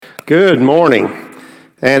Good morning.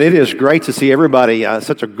 And it is great to see everybody,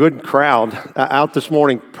 such a good crowd out this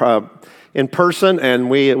morning in person, and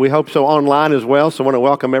we hope so online as well. So I want to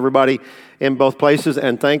welcome everybody in both places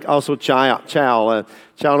and thank also Chow. Chow and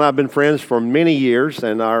I have been friends for many years,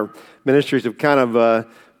 and our ministries have kind of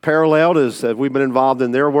paralleled as we've been involved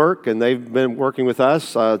in their work, and they've been working with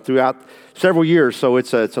us throughout several years. So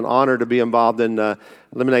it's an honor to be involved in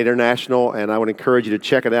Lemonade International, and I would encourage you to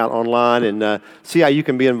check it out online and see how you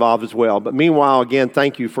can be involved as well. But meanwhile, again,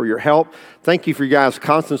 thank you for your help. Thank you for your guys'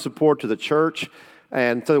 constant support to the church,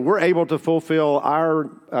 and so we're able to fulfill our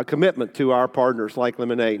commitment to our partners like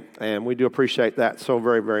Lemonade, and we do appreciate that so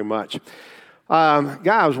very, very much.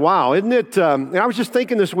 Guys, wow, isn't it, and I was just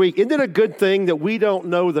thinking this week, isn't it a good thing that we don't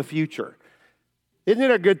know the future? Isn't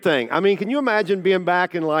it a good thing? I mean, can you imagine being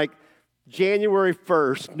back in like January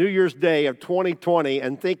 1st, New Year's Day of 2020,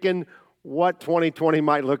 and thinking what 2020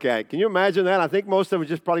 might look like? Can you imagine that? I think most of us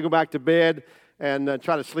just probably go back to bed and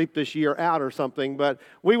try to sleep this year out or something, but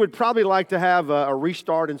we would probably like to have a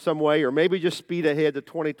restart in some way, or maybe just speed ahead to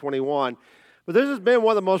 2021. But this has been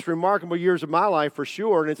one of the most remarkable years of my life for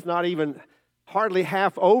sure, and it's not even hardly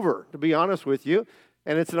half over, to be honest with you.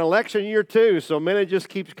 And it's an election year too, so man, it just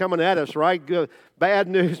keeps coming at us, right? Good, bad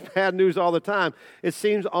news all the time. It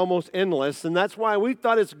seems almost endless, and that's why we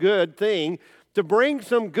thought it's a good thing to bring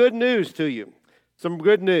some good news to you, some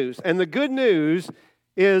good news. And the good news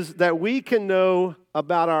is that we can know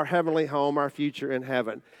about our heavenly home, our future in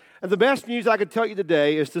heaven. And the best news I could tell you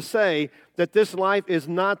today is to say that this life is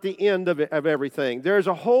not the end of everything. There's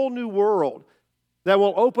a whole new world that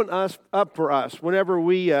will open us up for us whenever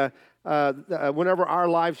whenever our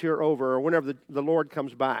lives here are over, or whenever the Lord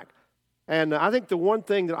comes back. And I think the one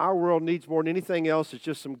thing that our world needs more than anything else is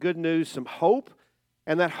just some good news, some hope.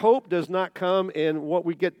 And that hope does not come in what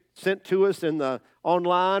we get sent to us in the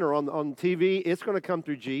online or on TV. It's going to come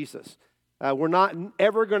through Jesus. We're not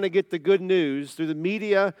ever going to get the good news through the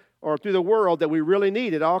media or through the world that we really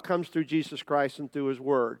need. It all comes through Jesus Christ and through His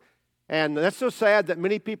Word. And that's so sad that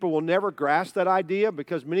many people will never grasp that idea,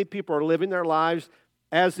 because many people are living their lives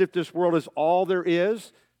as if this world is all there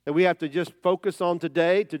is, that we have to just focus on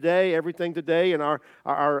today, everything today, and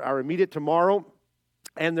our immediate tomorrow.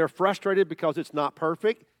 And they're frustrated because it's not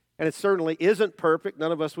perfect, and it certainly isn't perfect.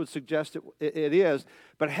 None of us would suggest it is.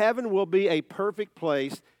 But heaven will be a perfect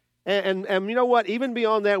place. And you know what? Even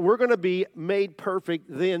beyond that, we're going to be made perfect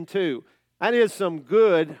then too. That is some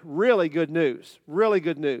good, really good news,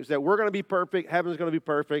 that we're going to be perfect, heaven's going to be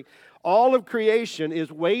perfect. All of creation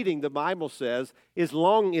is waiting, the Bible says, is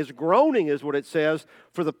longing, is groaning, is what it says,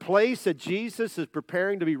 for the place that Jesus is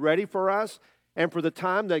preparing to be ready for us, and for the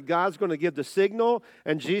time that God's going to give the signal,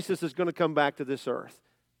 and Jesus is going to come back to this earth.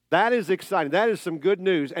 That is exciting. That is some good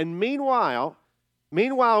news. And meanwhile,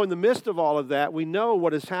 in the midst of all of that, we know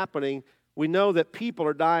what is happening. We know that people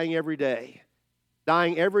are dying every day,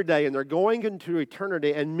 and they're going into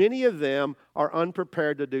eternity, and many of them are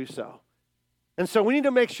unprepared to do so. And so we need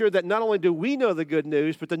to make sure that not only do we know the good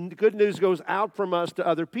news, but the good news goes out from us to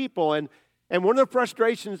other people. And one of the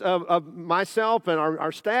frustrations of myself and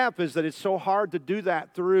our staff is that it's so hard to do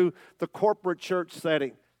that through the corporate church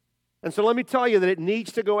setting. And so let me tell you that it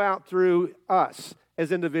needs to go out through us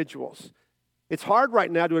as individuals. It's hard right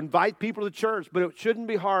now to invite people to church, but it shouldn't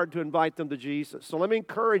be hard to invite them to Jesus. So let me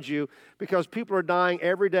encourage you, because people are dying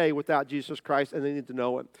every day without Jesus Christ, and they need to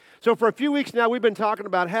know Him. So for a few weeks now, we've been talking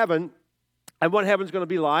about heaven and what heaven's going to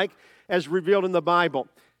be like as revealed in the Bible.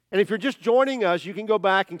 And if you're just joining us, you can go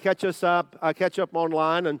back and catch up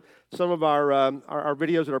online on some of our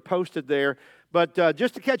videos that are posted there. But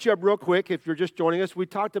just to catch you up real quick, if you're just joining us, we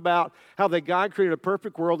talked about how that God created a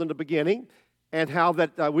perfect world in the beginning, and how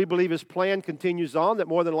that we believe His plan continues on, that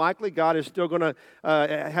more than likely God is still going to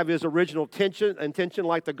have His original intention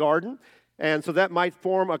like the garden. And so that might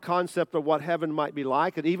form a concept of what heaven might be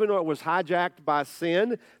like. And even though it was hijacked by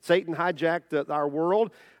sin, Satan hijacked our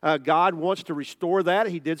world, God wants to restore that.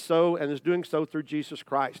 He did so and is doing so through Jesus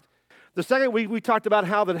Christ. The second week, we talked about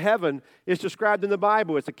how that heaven is described in the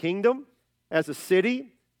Bible as a kingdom, as a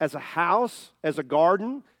city, as a house, as a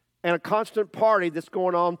garden, and a constant party that's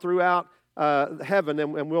going on throughout heaven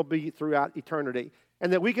and will be throughout eternity.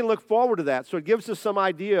 And that we can look forward to that. So it gives us some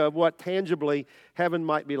idea of what tangibly heaven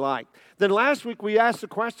might be like. Then last week we asked the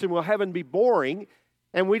question, will heaven be boring?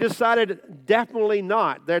 And we decided definitely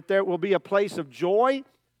not. That there will be a place of joy,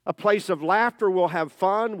 a place of laughter. We'll have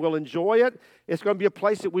fun. We'll enjoy it. It's going to be a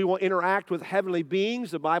place that we will interact with heavenly beings.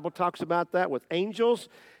 The Bible talks about that, with angels.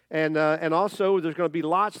 And also there's going to be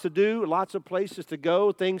lots to do, lots of places to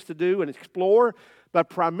go, things to do and explore. But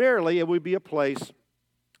primarily it will be a place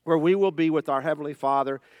where we will be with our Heavenly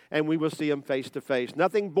Father and we will see Him face to face.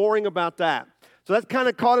 Nothing boring about that. So that kind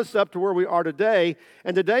of caught us up to where we are today.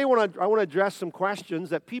 And today I want to address some questions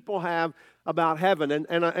that people have about heaven.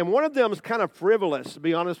 And one of them is kind of frivolous, to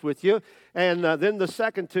be honest with you. And then the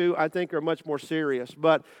second two, I think, are much more serious.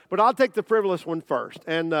 But I'll take the frivolous one first.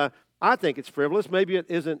 And I think it's frivolous. Maybe it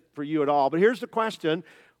isn't for you at all. But here's the question.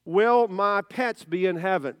 Will my pets be in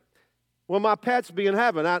heaven? Will my pets be in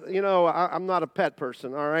heaven? I'm not a pet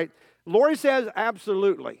person, all right? Lori says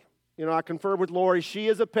absolutely. I conferred with Lori. She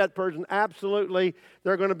is a pet person. Absolutely,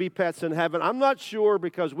 there are going to be pets in heaven. I'm not sure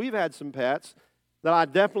because we've had some pets that I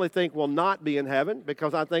definitely think will not be in heaven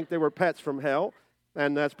because I think they were pets from hell,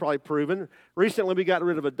 and that's probably proven. Recently, we got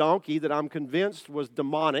rid of a donkey that I'm convinced was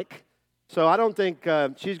demonic, so I don't think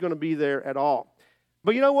she's going to be there at all.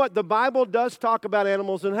 But you know what? The Bible does talk about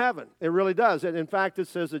animals in heaven. It really does. And in fact, it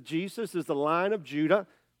says that Jesus is the Lion of Judah.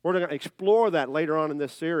 We're going to explore that later on in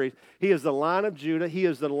this series. He is the Lion of Judah. He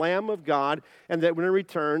is the Lamb of God. And that when He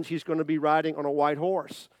returns, He's going to be riding on a white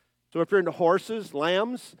horse. So if you're into horses,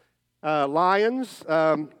 lambs, lions,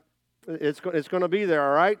 it's going to be there,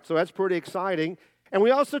 all right? So that's pretty exciting. And we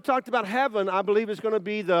also talked about heaven, I believe, is going to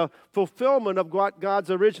be the fulfillment of what God's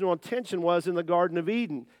original intention was in the Garden of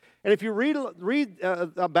Eden. And if you read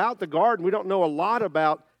about the garden, we don't know a lot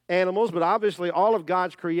about animals, but obviously all of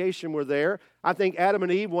God's creation were there. I think Adam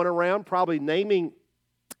and Eve went around probably naming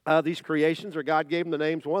these creations, or God gave them the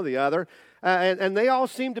names, one or the other. And they all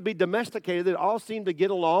seemed to be domesticated. They all seemed to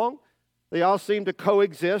get along. They all seemed to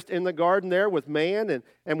coexist in the garden there with man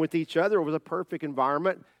and with each other. It was a perfect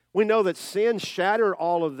environment. We know that sin shattered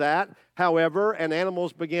all of that, however, and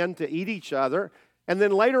animals began to eat each other. And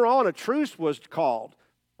then later on, a truce was called.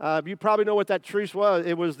 You probably know what that truce was.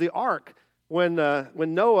 It was the ark. When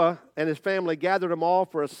Noah and his family gathered them all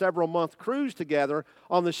for a several-month cruise together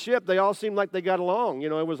on the ship, they all seemed like they got along. It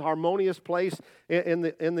was a harmonious place in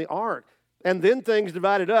the ark. And then things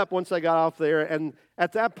divided up once they got off there. And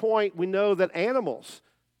at that point, we know that animals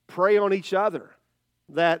prey on each other,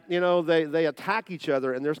 that, they attack each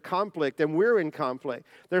other, and there's conflict, and we're in conflict.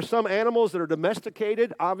 There's some animals that are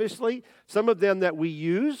domesticated, obviously. Some of them that we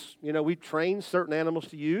use. We train certain animals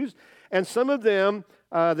to use. And some of them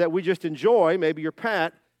that we just enjoy, maybe your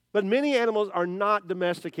pet, but many animals are not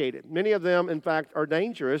domesticated. Many of them, in fact, are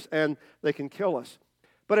dangerous, and they can kill us.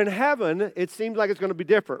 But in heaven, it seems like it's going to be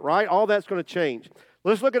different, right? All that's going to change.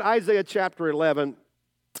 Let's look at Isaiah chapter 11.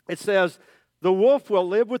 It says, "The wolf will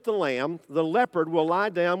live with the lamb, the leopard will lie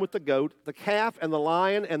down with the goat, the calf and the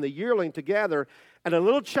lion and the yearling together, and a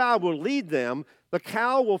little child will lead them. The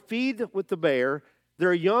cow will feed with the bear,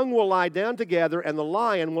 their young will lie down together, and the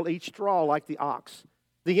lion will eat straw like the ox.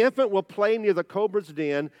 The infant will play near the cobra's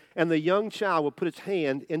den, and the young child will put its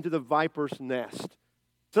hand into the viper's nest."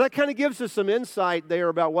 So that kind of gives us some insight there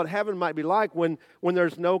about what heaven might be like when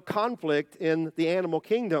there's no conflict in the animal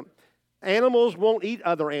kingdom. Animals won't eat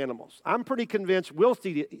other animals. I'm pretty convinced we'll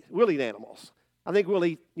eat animals. I think we'll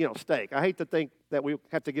eat, steak. I hate to think that we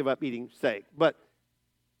have to give up eating steak, but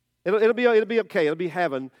it'll be okay. It'll be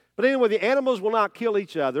heaven. But anyway, the animals will not kill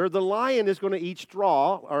each other. The lion is going to eat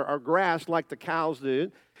straw or grass like the cows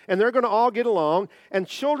do, and they're going to all get along. And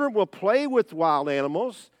children will play with wild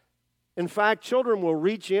animals. In fact, children will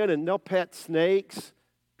reach in and they'll pet snakes,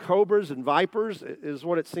 cobras, and vipers, is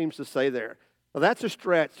what it seems to say there. Now, that's a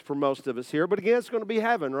stretch for most of us here, but again, it's going to be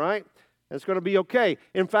heaven, right? It's going to be okay.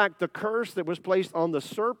 In fact, the curse that was placed on the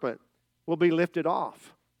serpent will be lifted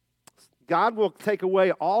off. God will take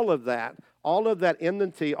away all of that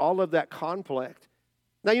enmity, all of that conflict.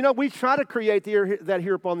 Now, we try to create that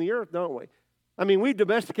here upon the earth, don't we? I mean, we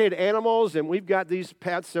domesticate animals, and we've got these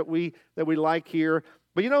pets that we like here.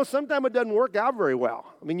 But sometimes it doesn't work out very well.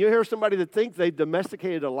 I mean, you hear somebody that thinks they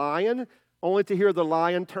domesticated a lion, only to hear the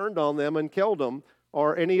lion turned on them and killed them,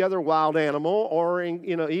 or any other wild animal, or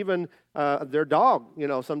even their dog.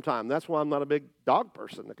 Sometimes that's why I'm not a big dog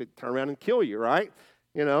person. They could turn around and kill you, right?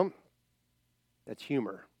 That's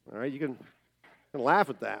humor. All right, you can laugh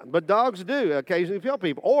at that, but dogs do occasionally kill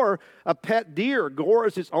people. Or a pet deer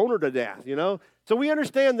gores its owner to death. So we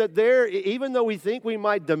understand that even though we think we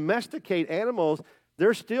might domesticate animals,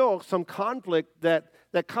 there's still some conflict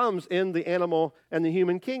that comes in the animal and the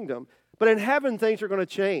human kingdom. But in heaven, things are going to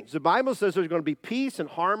change. The Bible says there's going to be peace and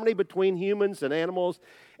harmony between humans and animals,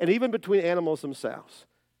 and even between animals themselves.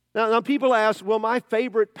 Now people ask, will my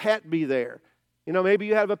favorite pet be there? Maybe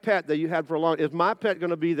you have a pet that you had for a long time. Is my pet going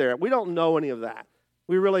to be there? We don't know any of that.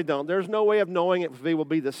 We really don't. There's no way of knowing if they will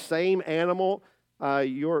be the same animal,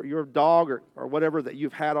 your dog or whatever that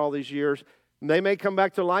you've had all these years. They may come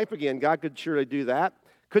back to life again. God could surely do that.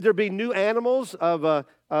 Could there be new animals of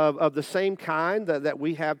the same kind that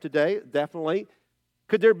we have today? Definitely.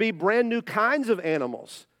 Could there be brand new kinds of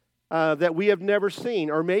animals that we have never seen,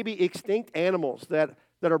 or maybe extinct animals that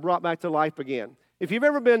are brought back to life again? If you've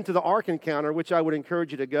ever been to the Ark Encounter, which I would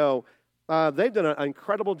encourage you to go, they've done an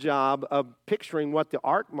incredible job of picturing what the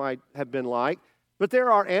Ark might have been like. But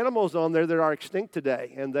there are animals on there that are extinct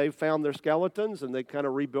today, and they've found their skeletons, and they kind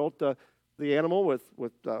of rebuilt the animal with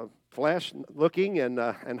flesh looking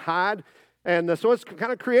and hide. And so it's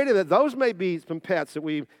kind of created that those may be some pets that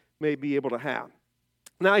we may be able to have.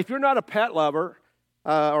 Now, if you're not a pet lover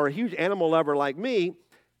or a huge animal lover like me,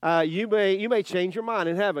 you may change your mind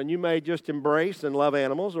in heaven. You may just embrace and love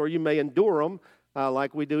animals, or you may endure them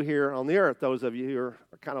like we do here on the earth, those of you who are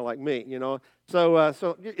kind of like me, you know. So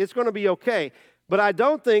it's going to be okay. But I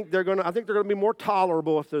don't think I think they're going to be more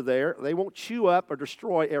tolerable if they're there. They won't chew up or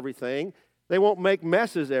destroy everything. They won't make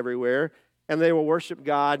messes everywhere, and they will worship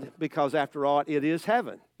God because, after all, it is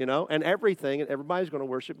heaven, you know, and everybody's going to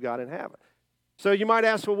worship God in heaven. So you might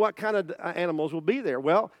ask, well, what kind of animals will be there?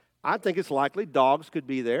 Well, I think it's likely dogs could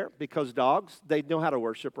be there, because dogs, they know how to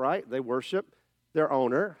worship, right? They worship their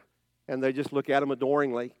owner, and they just look at him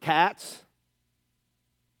adoringly. Cats,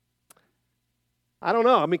 I don't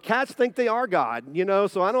know. I mean, cats think they are God, you know,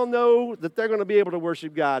 so I don't know that they're going to be able to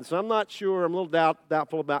worship God. So I'm not sure. I'm a little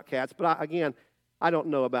doubtful about cats. But I don't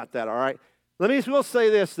know about that, all right? We'll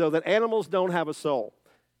say this, though, that animals don't have a soul.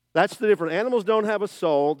 That's the difference. Animals don't have a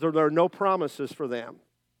soul. There are no promises for them.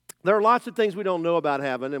 There are lots of things we don't know about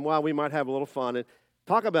heaven, and while we might have a little fun and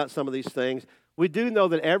talk about some of these things, we do know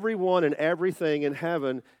that everyone and everything in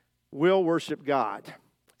heaven will worship God.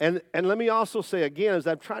 And let me also say again, as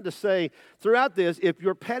I've tried to say throughout this, if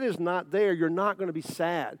your pet is not there, you're not going to be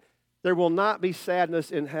sad. There will not be sadness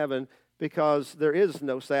in heaven, because there is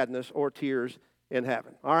no sadness or tears in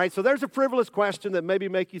heaven. All right, so there's a frivolous question that maybe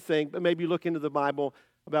make you think, but maybe look into the Bible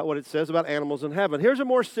about what it says about animals in heaven. Here's a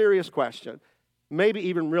more serious question, maybe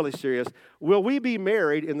even really serious. Will we be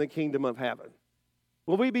married in the kingdom of heaven?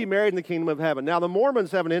 Will we be married in the kingdom of heaven? Now, the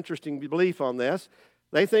Mormons have an interesting belief on this.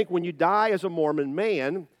 They think when you die as a Mormon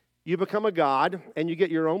man, you become a god and you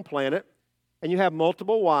get your own planet, and you have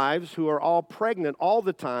multiple wives who are all pregnant all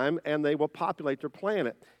the time, and they will populate their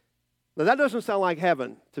planet. Now, that doesn't sound like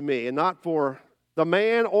heaven to me, and not for the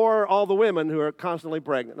man or all the women who are constantly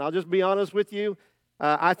pregnant. And I'll just be honest with you.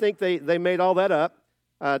 I think they made all that up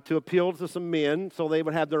to appeal to some men so they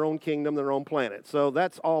would have their own kingdom, their own planet. So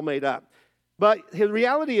that's all made up. But the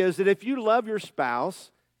reality is that if you love your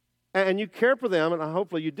spouse and you care for them, and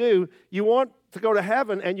hopefully you do, you want to go to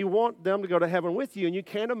heaven, and you want them to go to heaven with you, and you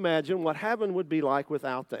can't imagine what heaven would be like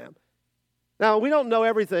without them. Now, we don't know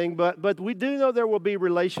everything, but we do know there will be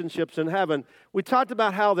relationships in heaven. We talked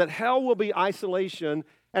about how that hell will be isolation,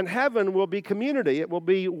 and heaven will be community. It will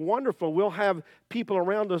be wonderful. We'll have people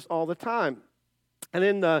around us all the time. And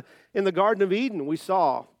in the Garden of Eden, we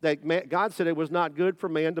saw that God said it was not good for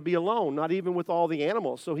man to be alone, not even with all the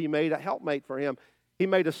animals. So he made a helpmate for him. He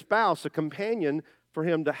made a spouse, a companion for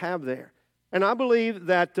him to have there. And I believe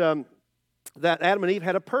that Adam and Eve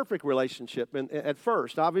had a perfect relationship at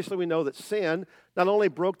first. Obviously, we know that sin not only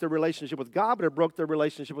broke their relationship with God, but it broke their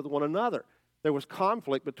relationship with one another. There was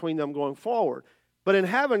conflict between them going forward. But in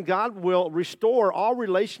heaven, God will restore all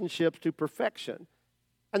relationships to perfection.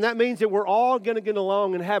 And that means that we're all going to get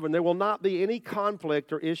along in heaven. There will not be any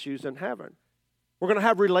conflict or issues in heaven. We're going to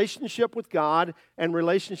have relationship with God and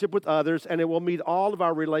relationship with others, and it will meet all of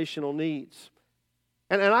our relational needs.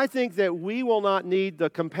 And I think that we will not need the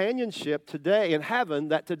companionship today in heaven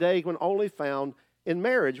that today can only found in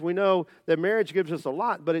marriage. We know that marriage gives us a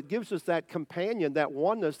lot, but it gives us that companion, that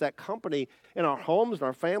oneness, that company in our homes, in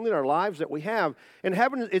our family, in our lives that we have. In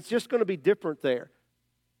heaven, it's just going to be different there.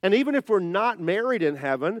 And even if we're not married in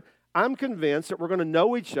heaven, I'm convinced that we're going to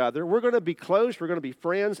know each other, we're going to be close, we're going to be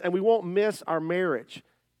friends, and we won't miss our marriage.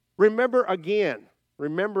 Remember again,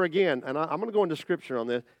 and I'm going to go into Scripture on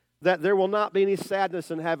this, that there will not be any sadness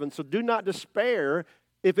in heaven. So do not despair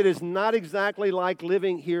if it is not exactly like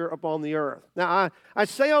living here upon the earth. Now, I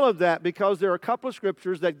say all of that because there are a couple of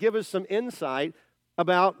Scriptures that give us some insight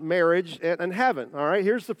about marriage and heaven. All right,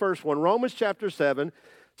 here's the first one. Romans chapter 7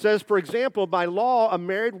 says, for example, by law, a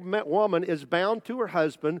married woman is bound to her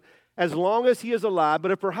husband as long as he is alive,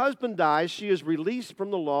 but if her husband dies, she is released from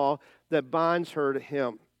the law that binds her to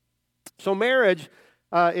him. So marriage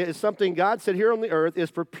is something God said here on the earth is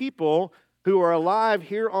for people who are alive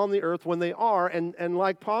here on the earth when they are. And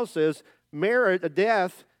like Paul says,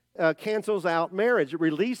 death cancels out marriage. It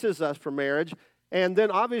releases us from marriage. And then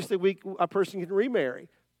obviously a person can remarry.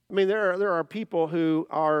 I mean, there are people who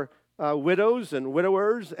are widows and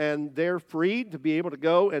widowers, and they're freed to be able to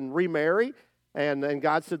go and remarry. And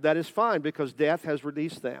God said that is fine because death has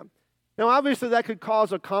released them. Now, obviously, that could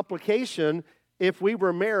cause a complication if we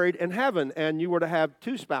were married in heaven and you were to have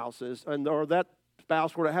two spouses, or that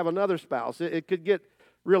spouse were to have another spouse. It could get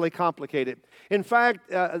really complicated. In fact,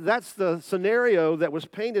 that's the scenario that was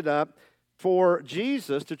painted up for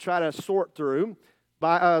Jesus to try to sort through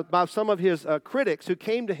by some of his critics who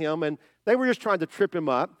came to him, and they were just trying to trip him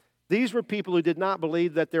up. These were people who did not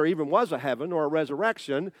believe that there even was a heaven or a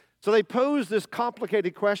resurrection. So they posed this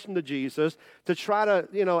complicated question to Jesus to try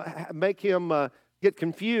to, make him get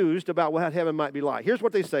confused about what heaven might be like. Here's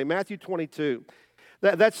what they say, Matthew 22.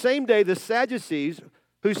 That same day, the Sadducees,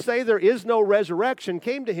 who say there is no resurrection,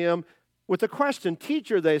 came to him with a question.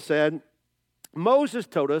 Teacher, they said, Moses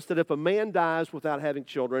told us that if a man dies without having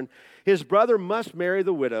children, his brother must marry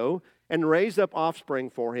the widow and raise up offspring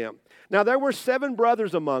for him. Now there were 7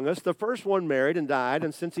 brothers among us. The first one married and died,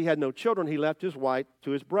 and since he had no children, he left his wife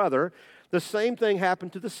to his brother. The same thing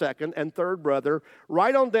happened to the second and third brother,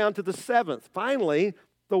 right on down to the 7th. Finally,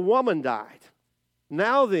 the woman died.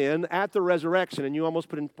 Now then, at the resurrection, and you almost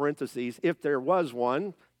put in parentheses, if there was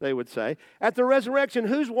one, they would say, at the resurrection,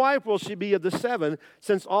 whose wife will she be of the 7,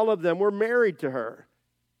 since all of them were married to her?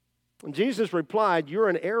 And Jesus replied, you're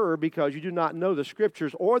in error because you do not know the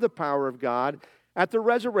Scriptures or the power of God. At the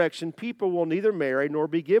resurrection, people will neither marry nor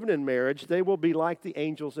be given in marriage. They will be like the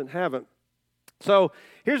angels in heaven. So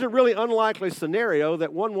here's a really unlikely scenario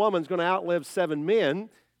that one woman's going to outlive 7 men.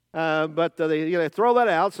 But they throw that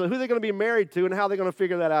out. So who are they going to be married to, and how are they going to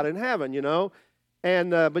figure that out in heaven, And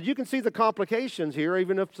but you can see the complications here,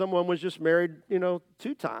 even if someone was just married,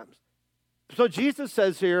 2 times. So Jesus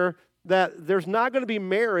says here that there's not going to be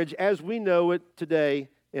marriage as we know it today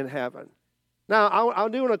in heaven. Now, I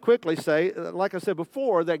do want to quickly say, like I said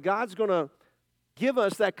before, that God's going to give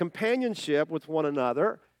us that companionship with one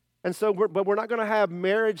another. And so, but we're not going to have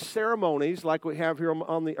marriage ceremonies like we have here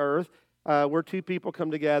on the earth, where 2 people come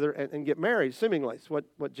together and get married, seemingly. It's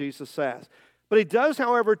what Jesus says. But he does,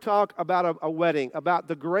 however, talk about a wedding, about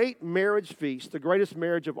the great marriage feast, the greatest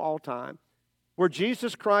marriage of all time, where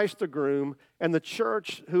Jesus Christ, the groom, and the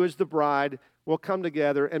church, who is the bride, will come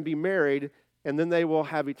together and be married, and then they will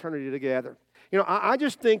have eternity together. I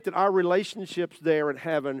just think that our relationships there in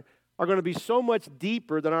heaven are going to be so much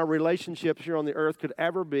deeper than our relationships here on the earth could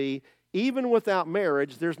ever be. Even without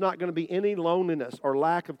marriage, there's not going to be any loneliness or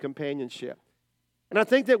lack of companionship. And I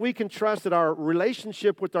think that we can trust that our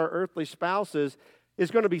relationship with our earthly spouses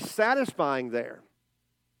is going to be satisfying there.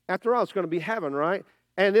 After all, it's going to be heaven, right?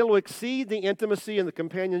 And it will exceed the intimacy and the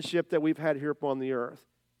companionship that we've had here upon the earth.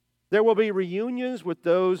 There will be reunions with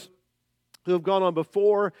those who have gone on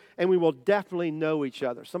before, and we will definitely know each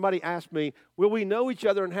other. Somebody asked me, will we know each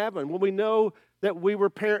other in heaven? Will we know that we were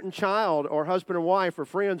parent and child, or husband and wife, or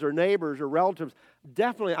friends, or neighbors, or relatives?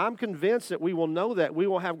 Definitely, I'm convinced that we will know that. We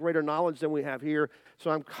will have greater knowledge than we have here, so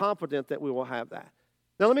I'm confident that we will have that.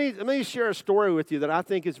 Now, let me share a story with you that I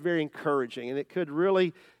think is very encouraging, and it could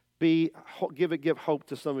really give hope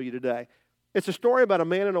to some of you today. It's a story about a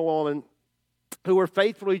man and a woman who were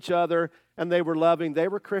faithful to each other, and they were loving. They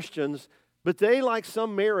were Christians, but they, like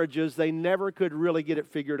some marriages, they never could really get it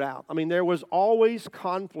figured out. I mean, there was always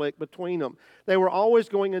conflict between them. They were always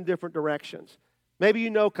going in different directions. Maybe you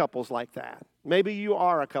know couples like that. Maybe you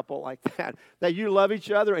are a couple like that you love each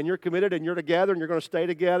other and you're committed and you're together and you're going to stay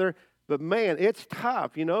together. But man, it's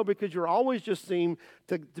tough, because you're always just seem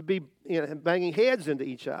to be banging heads into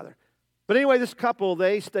each other. But anyway, this couple,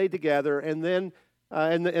 they stayed together, and then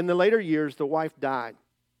in the later years, the wife died.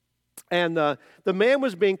 And the man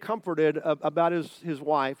was being comforted about his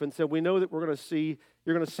wife and said, we know that you're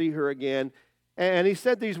going to see her again. And he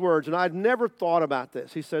said these words, and I'd never thought about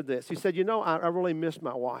this. He said this. He said, I really miss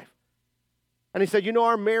my wife. And he said,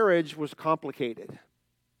 our marriage was complicated.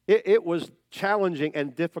 It was challenging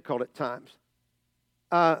and difficult at times.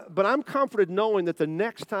 But I'm comforted knowing that the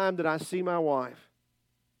next time that I see my wife,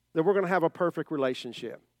 that we're going to have a perfect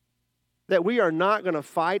relationship. That we are not going to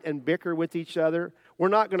fight and bicker with each other. We're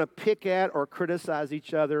not going to pick at or criticize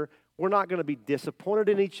each other. We're not going to be disappointed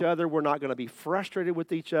in each other. We're not going to be frustrated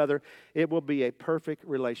with each other. It will be a perfect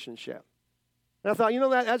relationship. And I thought,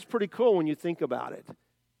 that's pretty cool when you think about it.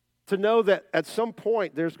 To know that at some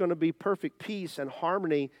point there's going to be perfect peace and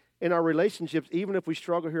harmony in our relationships, even if we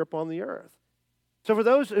struggle here upon the earth. So for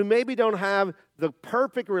those who maybe don't have the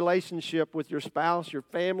perfect relationship with your spouse, your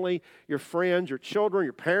family, your friends, your children,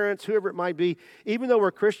 your parents, whoever it might be, even though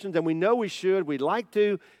we're Christians and we know we should, we'd like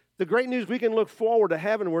to, the great news, we can look forward to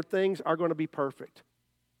heaven where things are going to be perfect,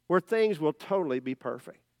 where things will totally be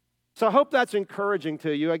perfect. So I hope that's encouraging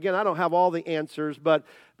to you. Again, I don't have all the answers, but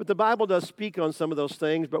the Bible does speak on some of those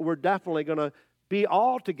things, but we're definitely going to be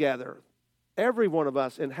all together, every one of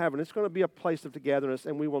us in heaven. It's going to be a place of togetherness,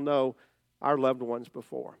 and we will know our loved ones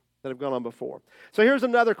that have gone on before. So here's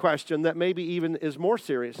another question that maybe even is more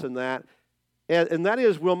serious than that, and that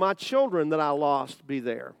is, will my children that I lost be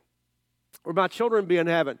there? Will my children be in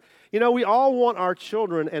heaven? You know, we all want our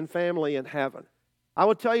children and family in heaven. I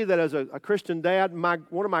will tell you that as a Christian dad,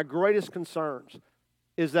 one of my greatest concerns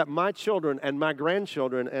is that my children and my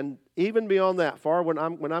grandchildren, and even beyond that, far when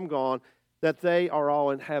I'm gone, that they are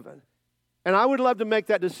all in heaven. And I would love to make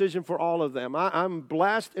that decision for all of them. I'm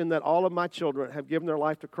blessed in that all of my children have given their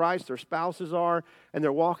life to Christ, their spouses are, and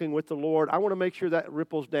they're walking with the Lord. I want to make sure that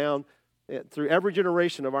ripples down through every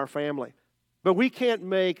generation of our family. But we can't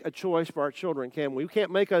make a choice for our children, can we? We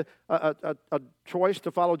can't make a choice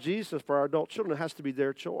to follow Jesus for our adult children. It has to be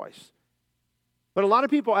their choice. But a lot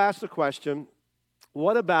of people ask the question,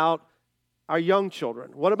 what about our young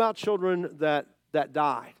children? What about children that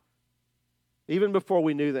died, even before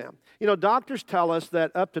we knew them? You know, doctors tell us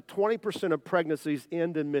that up to 20% of pregnancies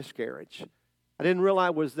end in miscarriage. I didn't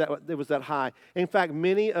realize it was that high. In fact,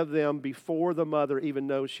 many of them before the mother even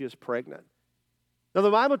knows she is pregnant. Now, the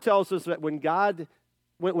Bible tells us that when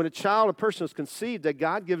a person is conceived, that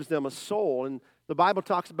God gives them a soul. And the Bible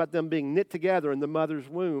talks about them being knit together in the mother's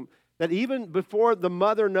womb. That even before the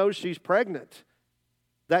mother knows she's pregnant,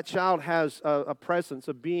 that child has a presence,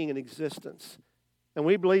 a being, an existence. And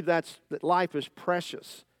we believe that life is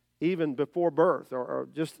precious, even before birth or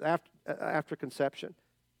just after conception.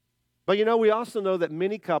 But you know, we also know that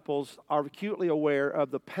many couples are acutely aware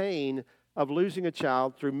of the pain of losing a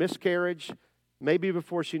child through miscarriage, maybe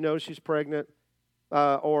before she knows she's pregnant,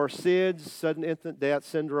 or SIDS, sudden infant death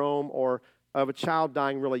syndrome, or of a child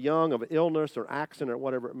dying really young, of an illness or accident or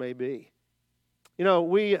whatever it may be. You know,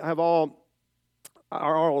 we are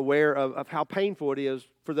all aware of how painful it is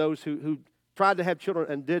for those who tried to have children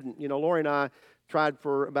and didn't. You know, Lori and I tried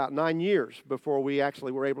for about 9 years before we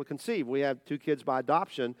actually were able to conceive. We have 2 kids by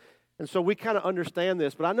adoption, and so we kind of understand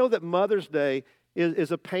this. But I know that Mother's Day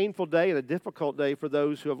is a painful day and a difficult day for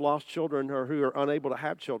those who have lost children or who are unable to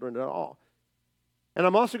have children at all. And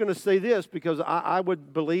I'm also going to say this because I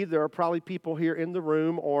would believe there are probably people here in the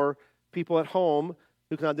room or people at home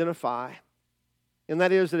who can identify. And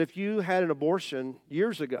that is that if you had an abortion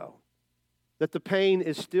years ago, that the pain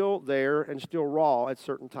is still there and still raw at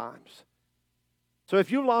certain times. So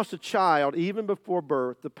if you lost a child even before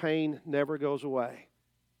birth, the pain never goes away.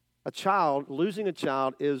 Losing a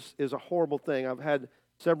child is a horrible thing. I've had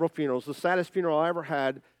several funerals. The saddest funeral I ever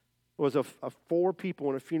had was of 4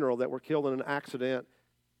 people in a funeral that were killed in an accident.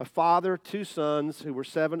 A father, 2 sons who were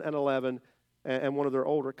 7 and 11, and one of their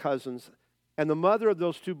older cousins. And the mother of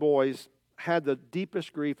those 2 boys had the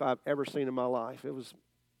deepest grief I've ever seen in my life. It was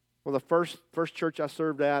one of the first church I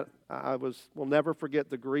served at. Will never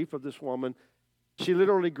forget the grief of this woman. She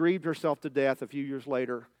literally grieved herself to death a few years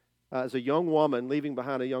later. As a young woman leaving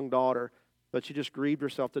behind a young daughter, but she just grieved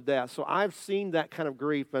herself to death. So I've seen that kind of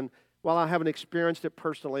grief, and while I haven't experienced it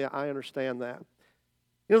personally, I understand that.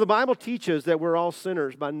 You know, the Bible teaches that we're all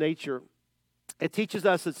sinners by nature. It teaches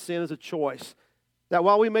us that sin is a choice. That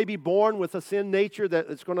while we may be born with a sin nature that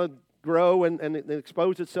it's going to grow and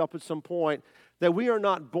expose itself at some point, that we are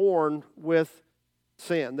not born with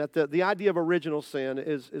sin. That the idea of original sin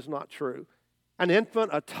is not true. An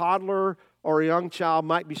infant, a toddler, or a young child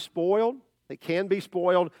might be spoiled. They can be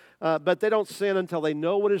spoiled, but they don't sin until they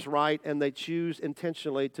know what is right and they choose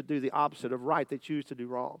intentionally to do the opposite of right. They choose to do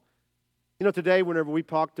wrong. You know, today whenever we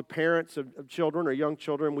talk to parents of children or young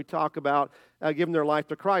children, we talk about giving their life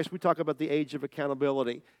to Christ, we talk about the age of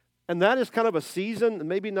accountability. And that is kind of a season,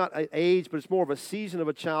 maybe not an age, but it's more of a season of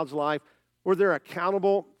a child's life where they're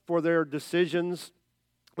accountable for their decisions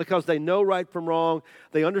because they know right from wrong,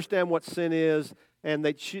 they understand what sin is, and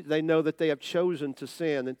they know that they have chosen to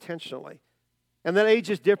sin intentionally. And that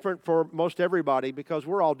age is different for most everybody because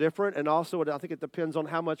we're all different, and also I think it depends on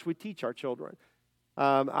how much we teach our children.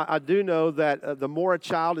 I do know that the more a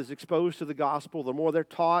child is exposed to the gospel, the more they're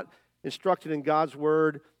taught, instructed in God's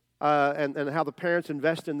word, and how the parents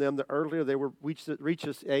invest in them, the earlier they will reach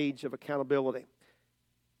this age of accountability.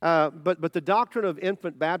 But the doctrine of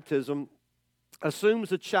infant baptism assumes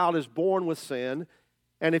the child is born with sin,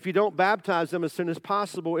 and if you don't baptize them as soon as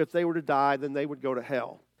possible, if they were to die, then they would go to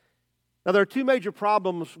hell. Now, there are 2 major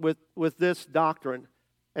problems with this doctrine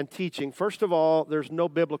and teaching. First of all, there's no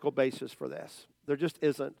biblical basis for this. There just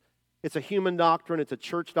isn't. It's a human doctrine. It's a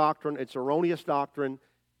church doctrine. It's erroneous doctrine,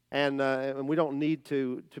 and we don't need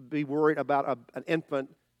to be worried about an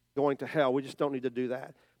infant going to hell. We just don't need to do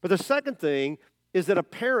that. But the second thing is that a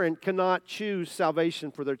parent cannot choose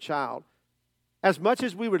salvation for their child. As much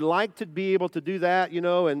as we would like to be able to do that,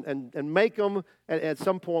 and make them at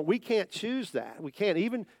some point, we can't choose that. We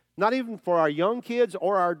can't not even for our young kids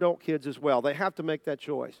or our adult kids as well. They have to make that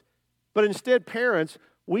choice. But instead, parents,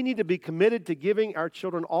 we need to be committed to giving our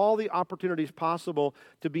children all the opportunities possible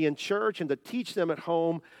to be in church and to teach them at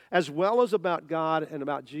home, as well as about God and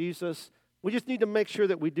about Jesus. We just need to make sure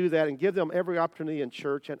that we do that and give them every opportunity in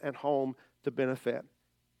church and home to benefit.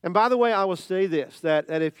 And by the way, I will say this, that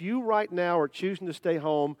if you right now are choosing to stay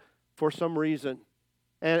home for some reason,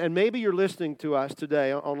 and maybe you're listening to us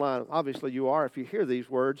today online, obviously you are if you hear these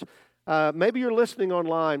words, maybe you're listening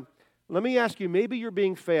online, let me ask you, maybe you're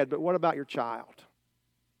being fed, but what about your child?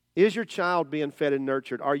 Is your child being fed and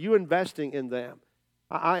nurtured? Are you investing in them?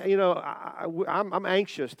 I'm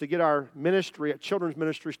anxious to get our ministry, children's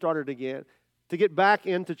ministry, started again, to get back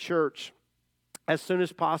into church as soon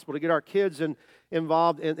as possible, to get our kids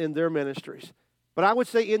involved in their ministries. But I would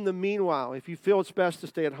say in the meanwhile, if you feel it's best to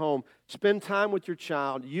stay at home, spend time with your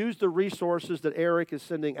child. Use the resources that Eric is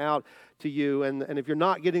sending out to you. And if you're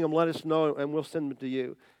not getting them, let us know and we'll send them to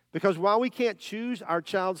you. Because while we can't choose our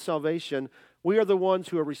child's salvation, we are the ones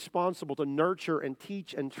who are responsible to nurture and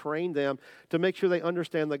teach and train them to make sure they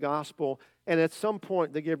understand the gospel, and at some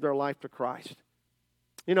point they give their life to Christ.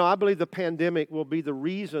 I believe the pandemic will be the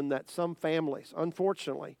reason that some families,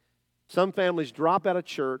 unfortunately, some families drop out of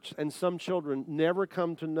church and some children never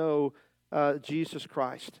come to know Jesus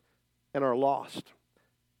Christ and are lost.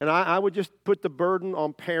 And I would just put the burden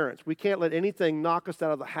on parents. We can't let anything knock us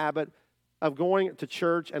out of the habit of going to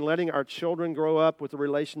church and letting our children grow up with a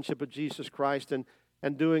relationship with Jesus Christ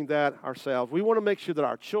and doing that ourselves. We want to make sure that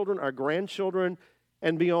our children, our grandchildren,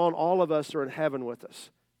 and beyond, all of us are in heaven with us.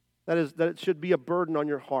 That it should be a burden on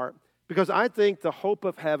your heart. Because I think the hope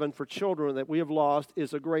of heaven for children that we have lost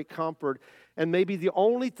is a great comfort, and maybe the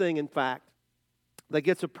only thing, in fact, that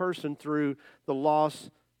gets a person through the loss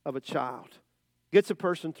of a child. Gets a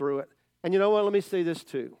person through it. And you know what? Let me say this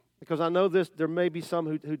too. Because I know there may be some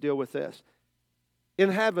who deal with this.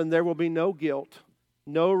 In heaven, there will be no guilt,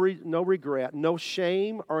 no regret, no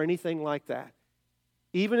shame, or anything like that.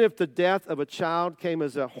 Even if the death of a child came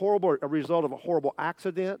as a result of a horrible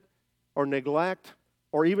accident or neglect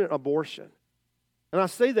or even abortion. And I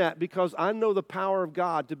say that because I know the power of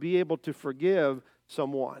God to be able to forgive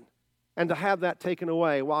someone and to have that taken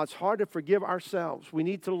away. While it's hard to forgive ourselves, we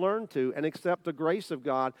need to learn to and accept the grace of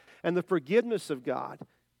God and the forgiveness of God.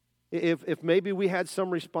 If maybe we had some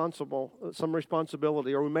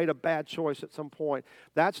responsibility or we made a bad choice at some point,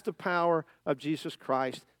 that's the power of Jesus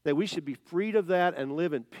Christ, that we should be freed of that and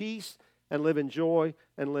live in peace and live in joy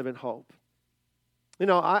and live in hope.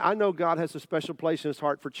 I know God has a special place in His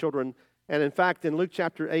heart for children. And in fact, in Luke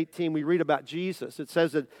chapter 18, we read about Jesus. It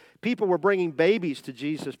says that people were bringing babies to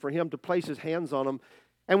Jesus for Him to place His hands on them.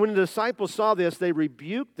 And when the disciples saw this, they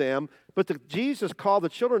rebuked them. But Jesus called the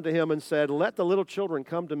children to Him and said, "Let the little children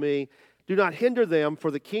come to me. Do not hinder them,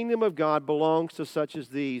 for the kingdom of God belongs to such as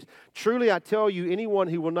these. Truly I tell you, anyone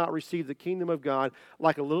who will not receive the kingdom of God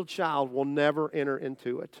like a little child will never enter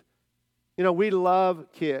into it." We love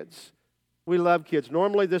kids. We love kids.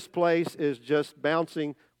 Normally this place is just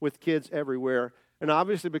bouncing with kids everywhere. And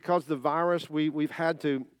obviously because of the virus, we've had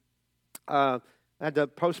to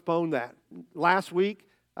postpone that. Last week,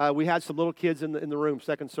 we had some little kids in the room,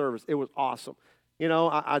 second service. It was awesome.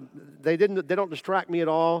 They don't distract me at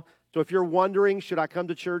all. So if you're wondering, should I come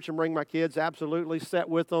to church and bring my kids? Absolutely. Sit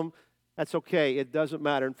with them. That's okay. It doesn't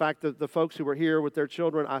matter. In fact, the folks who were here with their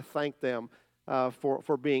children, I thank them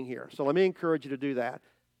for being here. So let me encourage you to do that.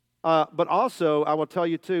 But also, I will tell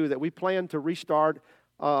you too that we plan to restart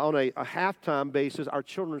on a halftime basis our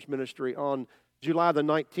children's ministry on July the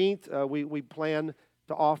 19th. We plan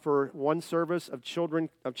to offer one service of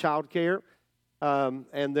child care.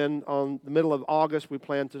 And then on the middle of August, we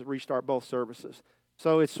plan to restart both services.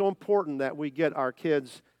 So it's so important that we get our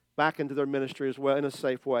kids back into their ministry as well in a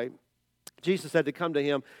safe way. Jesus said to come to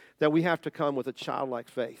Him that we have to come with a childlike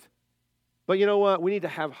faith. But you know what? We need to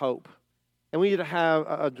have hope. And we need to have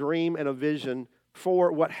a dream and a vision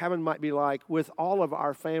for what heaven might be like with all of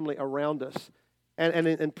our family around us.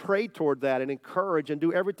 And pray toward that and encourage and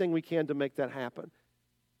do everything we can to make that happen.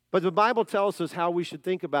 But the Bible tells us how we should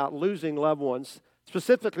think about losing loved ones,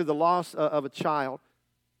 specifically the loss of a child.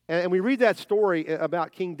 And we read that story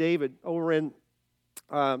about King David over in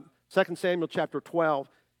 2 Samuel chapter 12.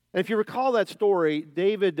 And if you recall that story,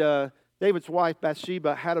 David's wife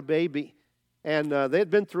Bathsheba had a baby. And they had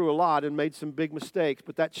been through a lot and made some big mistakes.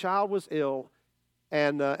 But that child was ill.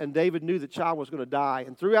 And David knew the child was going to die.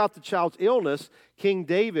 And throughout the child's illness, King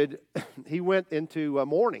David, he went into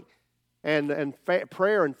mourning. and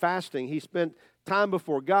prayer and fasting. He spent time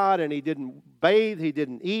before God, and he didn't bathe, he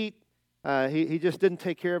didn't eat, he just didn't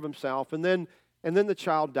take care of himself. And then the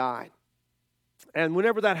child died. And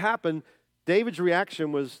whenever that happened, David's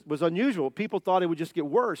reaction was unusual. People thought it would just get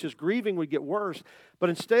worse. His grieving would get worse. But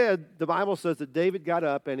instead, the Bible says that David got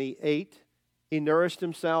up and he ate, he nourished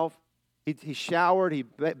himself, he showered, he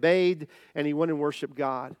bathed, and he went and worshiped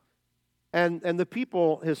God. And the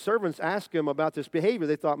people, his servants, asked him about this behavior.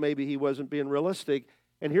 They thought maybe he wasn't being realistic.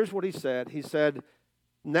 And here's what he said. He said,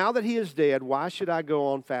 "Now that he is dead, why should I go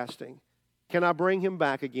on fasting? Can I bring him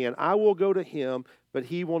back again? I will go to him, but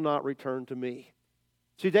he will not return to me."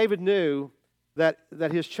 See, David knew that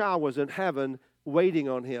his child was in heaven waiting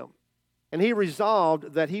on him. And he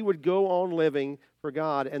resolved that he would go on living for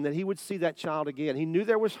God and that he would see that child again. He knew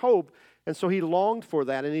there was hope, and so he longed for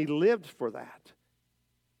that, and he lived for that.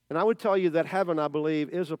 And I would tell you that heaven, I believe,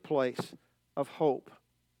 is a place of hope.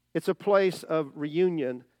 It's a place of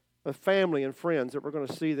reunion, of family and friends, that we're going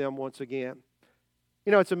to see them once again.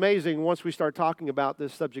 You know, it's amazing once we start talking about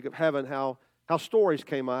this subject of heaven, how stories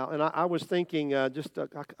came out. And I was thinking just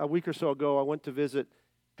a week or so ago, I went to visit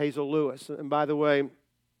Hazel Lewis. And by the way,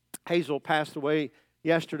 Hazel passed away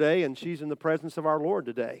yesterday, and she's in the presence of our Lord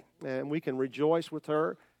today. And we can rejoice with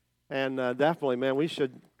her. And definitely, man, we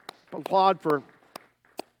should applaud for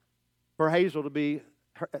Hazel to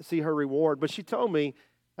see her reward. But she told me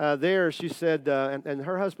she said, and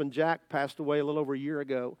her husband Jack passed away a little over a year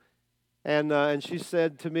ago. And she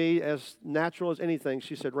said to me, as natural as anything,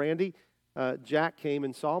 she said, "Randy, Jack came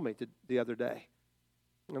and saw me the other day."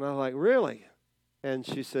 And I was like, "Really?" And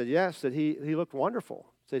she said, "Yes," that he looked wonderful.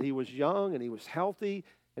 Said he was young and he was healthy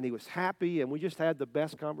and he was happy, and we just had the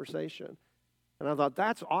best conversation. And I thought,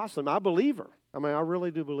 that's awesome. I believe her. I mean, I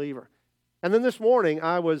really do believe her. And then this morning,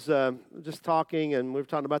 I was just talking, and we were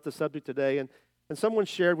talking about the subject today, and someone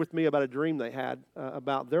shared with me about a dream they had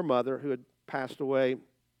about their mother who had passed away.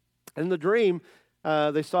 And in the dream,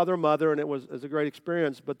 they saw their mother, and it was a great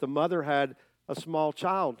experience, but the mother had a small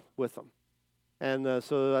child with them. And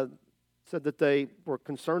so said that they were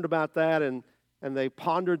concerned about that, and they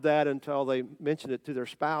pondered that until they mentioned it to their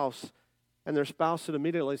spouse. And their spouse said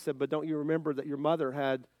immediately, said, "But don't you remember that your mother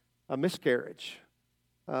had a miscarriage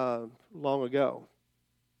long ago?"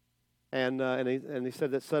 And he said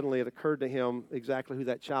that suddenly it occurred to him exactly who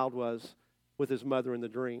that child was with his mother in the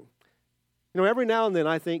dream. You know, every now and then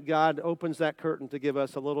I think God opens that curtain to give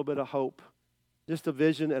us a little bit of hope, just a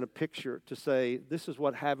vision and a picture to say, this is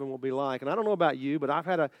what heaven will be like. And I don't know about you, but I've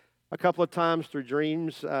had a couple of times through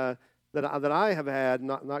dreams that I have had,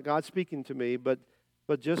 not God speaking to me, but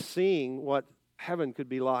just seeing what heaven could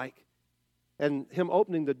be like. And Him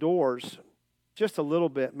opening the doors just a little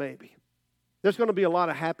bit maybe. There's going to be a lot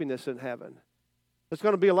of happiness in heaven. There's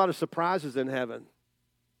going to be a lot of surprises in heaven.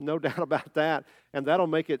 No doubt about that. And that'll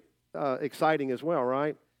make it exciting as well,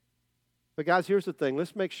 right? But guys, here's the thing.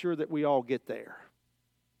 Let's make sure that we all get there.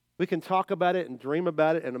 We can talk about it and dream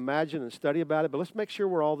about it and imagine and study about it, but let's make sure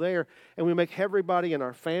we're all there, and we make everybody in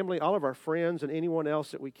our family, all of our friends, and anyone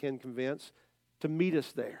else that we can convince to meet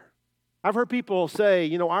us there. I've heard people say,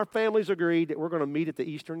 you know, our families agreed that we're going to meet at the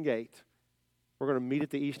Eastern Gate. We're going to meet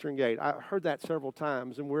at the Eastern Gate. I've heard that several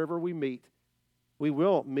times, and wherever we meet, we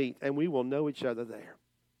will meet, and we will know each other there.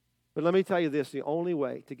 But let me tell you this, the only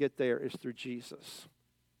way to get there is through Jesus.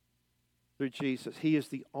 Through Jesus. He is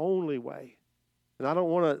the only way. And I don't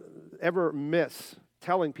want to ever miss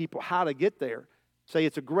telling people how to get there. Say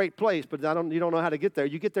it's a great place, but you don't know how to get there.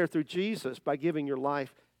 You get there through Jesus by giving your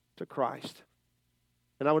life to Christ.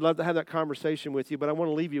 And I would love to have that conversation with you, but I want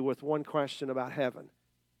to leave you with one question about heaven.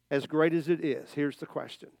 As great as it is, here's the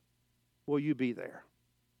question. Will you be there?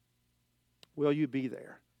 Will you be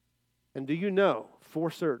there? And do you know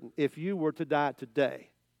for certain, if you were to die today,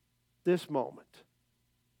 this moment,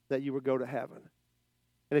 that you would go to heaven?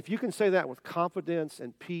 And if you can say that with confidence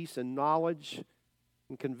and peace and knowledge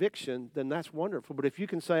and conviction, then that's wonderful. But if you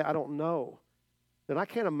can say, I don't know, then I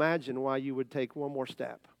can't imagine why you would take one more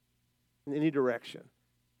step in any direction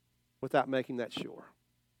without making that sure.